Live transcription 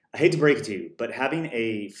hate to break it to you, but having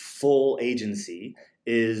a full agency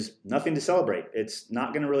is nothing to celebrate. It's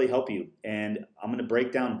not going to really help you. And I'm going to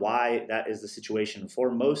break down why that is the situation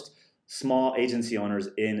for most small agency owners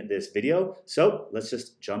in this video. So let's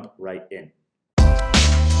just jump right in.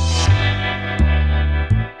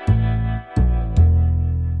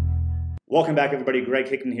 Welcome back, everybody. Greg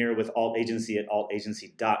Hickman here with Alt Agency at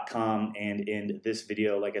altagency.com. And in this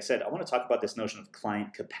video, like I said, I want to talk about this notion of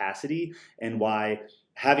client capacity and why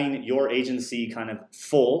having your agency kind of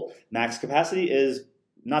full max capacity is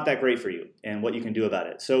not that great for you and what you can do about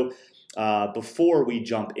it. So before we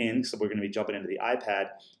jump in, so we're going to be jumping into the iPad.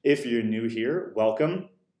 If you're new here, welcome.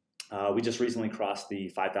 We just recently crossed the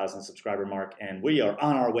 5,000 subscriber mark, and we are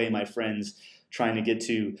on our way, my friends, trying to get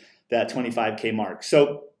to that 25K mark.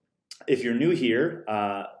 So if you're new here,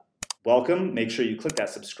 welcome. Make sure you click that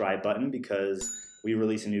subscribe button because we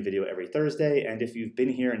release a new video every Thursday. And if you've been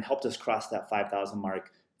here and helped us cross that 5,000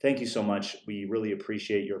 mark, thank you so much. We really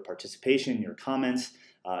appreciate your participation, your comments.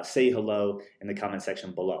 Say hello in the comment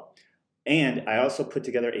section below. And I also put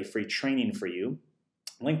together a free training for you,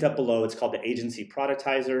 linked up below. It's called the Agency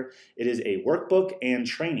Productizer. It is a workbook and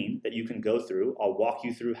training that you can go through. I'll walk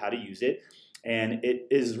you through how to use it. And it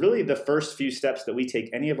is really the first few steps that we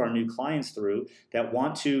take any of our new clients through that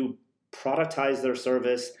want to productize their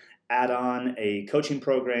service, add on a coaching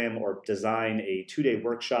program, or design a 2-day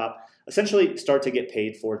workshop, essentially start to get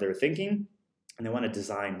paid for their thinking. And they want to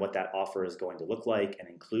design what that offer is going to look like and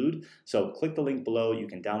include. So click the link below. You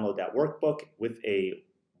can download that workbook with a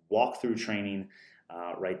walkthrough training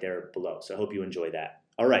right there below. So I hope you enjoy that.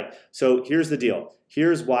 All right, so here's the deal.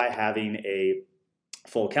 Here's why having a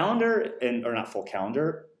full calendar,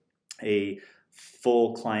 a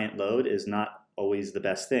full client load is not always the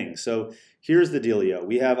best thing. So here's the dealio.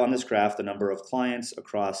 We have on this graph the number of clients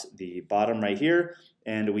across the bottom right here,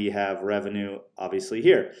 and we have revenue obviously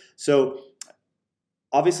here. So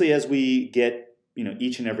obviously as we get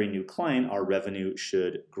each and every new client, our revenue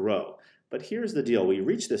should grow. But here's the deal. We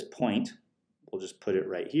reach this point. We'll just put it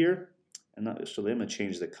right here. And actually I'm going to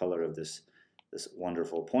change the color of this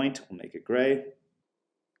wonderful point. We'll make it gray.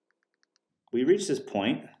 We reach this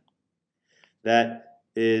point that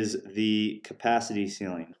is the capacity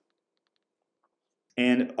ceiling.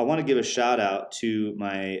 And I want to give a shout out to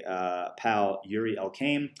my pal, Yuri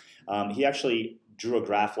Elkaim. He actually drew a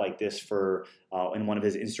graph like this for in one of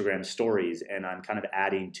his Instagram stories, and I'm kind of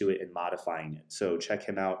adding to it and modifying it. So check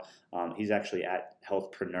him out. He's actually at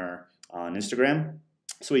Healthpreneur on Instagram.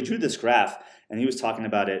 So he drew this graph, and he was talking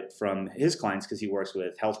about it from his clients because he works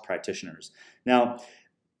with health practitioners. Now,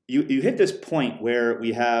 you hit this point where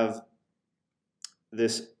we have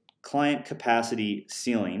this client capacity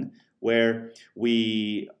ceiling where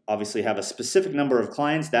we obviously have a specific number of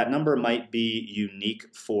clients. That number might be unique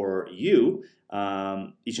for you,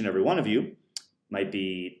 each and every one of you. Might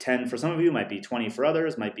be 10 for some of you, might be 20 for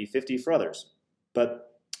others, might be 50 for others.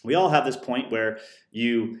 But we all have this point where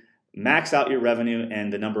you max out your revenue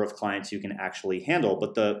and the number of clients you can actually handle.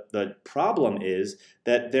 But the problem is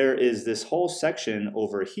that there is this whole section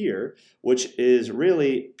over here, which is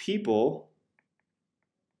really people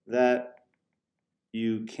that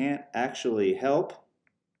you can't actually help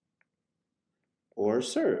or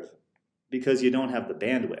serve because you don't have the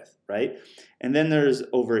bandwidth, right? And then there's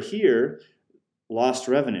over here, lost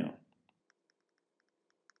revenue.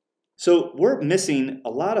 So we're missing a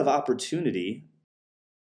lot of opportunity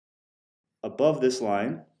above this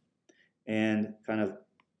line and kind of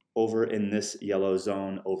over in this yellow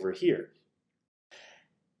zone over here.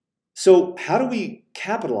 So how do we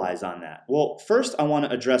capitalize on that? Well, first I want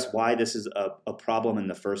to address why this is a problem in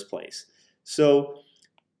the first place. So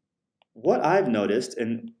what I've noticed,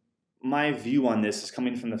 and my view on this is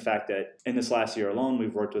coming from the fact that in this last year alone,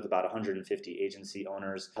 we've worked with about 150 agency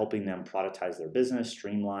owners, helping them productize their business,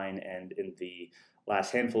 streamline, and in the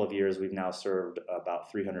last handful of years, we've now served about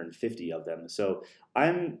 350 of them. So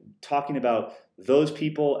I'm talking about those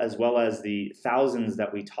people as well as the thousands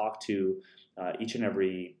that we talk to each and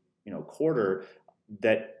every quarter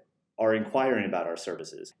that are inquiring about our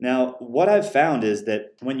services. Now, what I've found is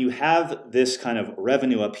that when you have this kind of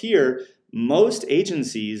revenue up here, most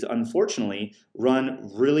agencies, unfortunately, have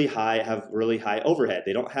really high overhead.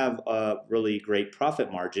 They don't have really great profit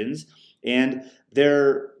margins, and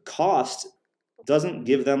their cost doesn't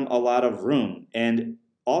give them a lot of room. And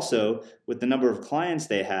also, with the number of clients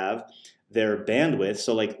they have, their bandwidth.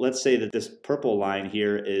 So, like, let's say that this purple line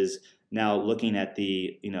here is now looking at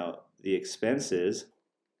the expenses,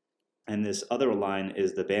 and this other line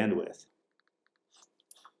is the bandwidth.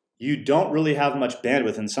 You don't really have much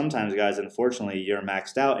bandwidth, and sometimes, guys, unfortunately, you're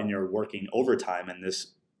maxed out and you're working overtime, and this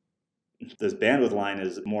this bandwidth line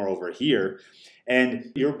is more over here.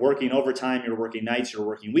 And you're working overtime, you're working nights, you're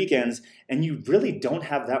working weekends, and you really don't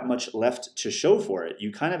have that much left to show for it.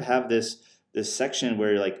 You kind of have this section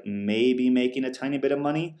where you're like maybe making a tiny bit of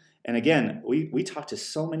money. And again, we talk to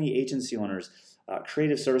so many agency owners,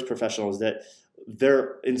 creative service professionals, that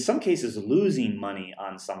they're in some cases losing money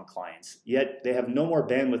on some clients, yet they have no more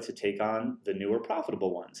bandwidth to take on the newer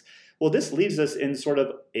profitable ones. Well, this leaves us in sort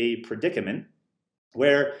of a predicament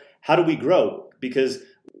where how do we grow? Because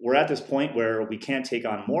we're at this point where we can't take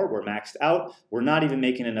on more, we're maxed out, we're not even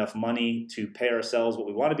making enough money to pay ourselves what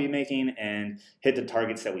we want to be making and hit the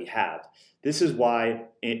targets that we have. This is why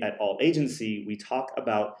at Alt Agency, we talk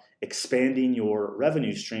about expanding your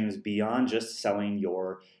revenue streams beyond just selling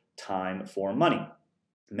your time for money.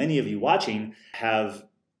 Many of you watching have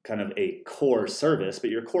kind of a core service,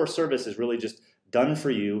 but your core service is really just done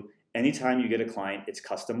for you. Anytime you get a client, it's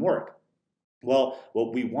custom work. Well,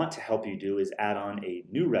 what we want to help you do is add on a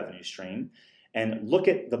new revenue stream and look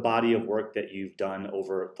at the body of work that you've done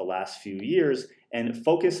over the last few years and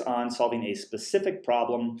focus on solving a specific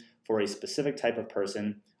problem for a specific type of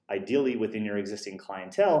person, ideally within your existing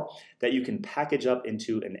clientele, that you can package up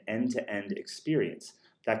into an end-to-end experience.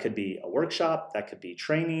 That could be a workshop, that could be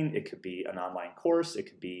training, it could be an online course, it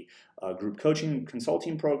could be a group coaching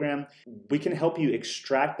consulting program. We can help you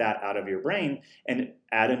extract that out of your brain and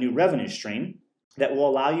add a new revenue stream that will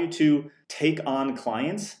allow you to take on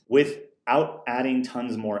clients without adding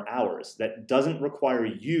tons more hours. That doesn't require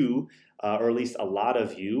you, or at least a lot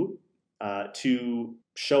of you, to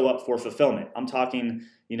show up for fulfillment. I'm talking,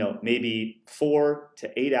 maybe 4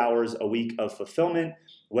 to 8 hours a week of fulfillment,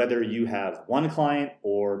 whether you have one client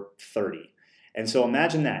or 30. And so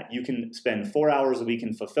imagine that. You can spend 4 hours a week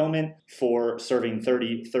in fulfillment for serving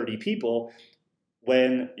 30 people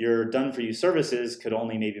when your done-for-you services could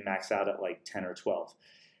only maybe max out at like 10 or 12.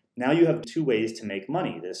 Now you have 2 ways to make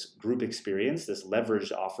money: this group experience, this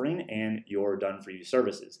leveraged offering, and your done-for-you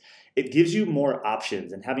services. It gives you more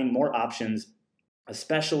options, and having more options,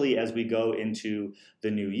 especially as we go into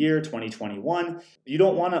the new year, 2021, you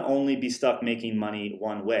don't want to only be stuck making money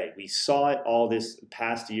one way. We saw it all this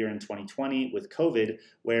past year in 2020 with COVID,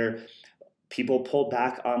 where people pulled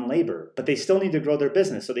back on labor, but they still need to grow their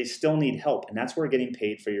business, so they still need help. And that's where getting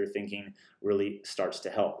paid for your thinking really starts to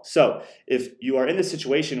help. So if you are in a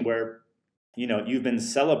situation where you've been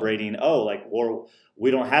celebrating,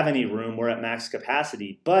 we don't have any room, we're at max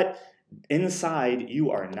capacity, but inside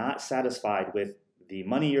you are not satisfied with the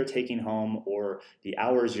money you're taking home or the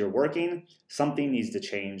hours you're working, something needs to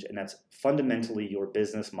change, and that's fundamentally your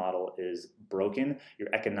business model is broken. Your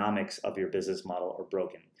economics of your business model are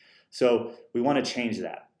broken. So we want to change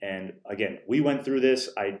that. And again, we went through this.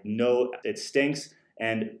 I know it stinks.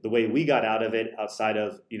 And the way we got out of it, outside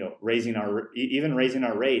of raising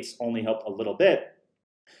our rates, only helped a little bit.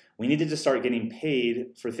 We needed to start getting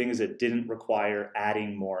paid for things that didn't require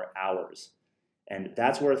adding more hours. And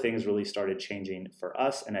that's where things really started changing for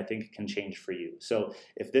us, and I think it can change for you. So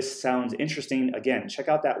if this sounds interesting, again, check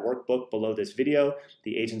out that workbook below this video,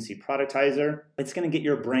 the Agency Productizer. It's going to get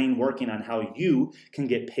your brain working on how you can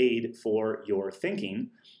get paid for your thinking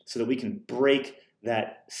so that we can break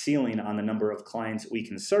that ceiling on the number of clients we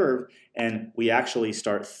can serve, and we actually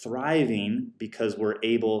start thriving because we're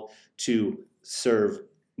able to serve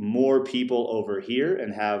more people over here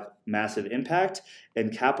and have massive impact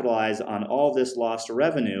and capitalize on all this lost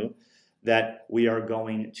revenue that we are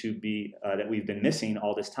going to be that we've been missing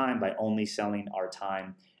all this time by only selling our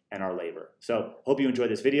time and our labor. So hope you enjoyed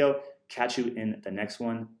this video. Catch you in the next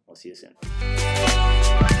one. We'll see you soon.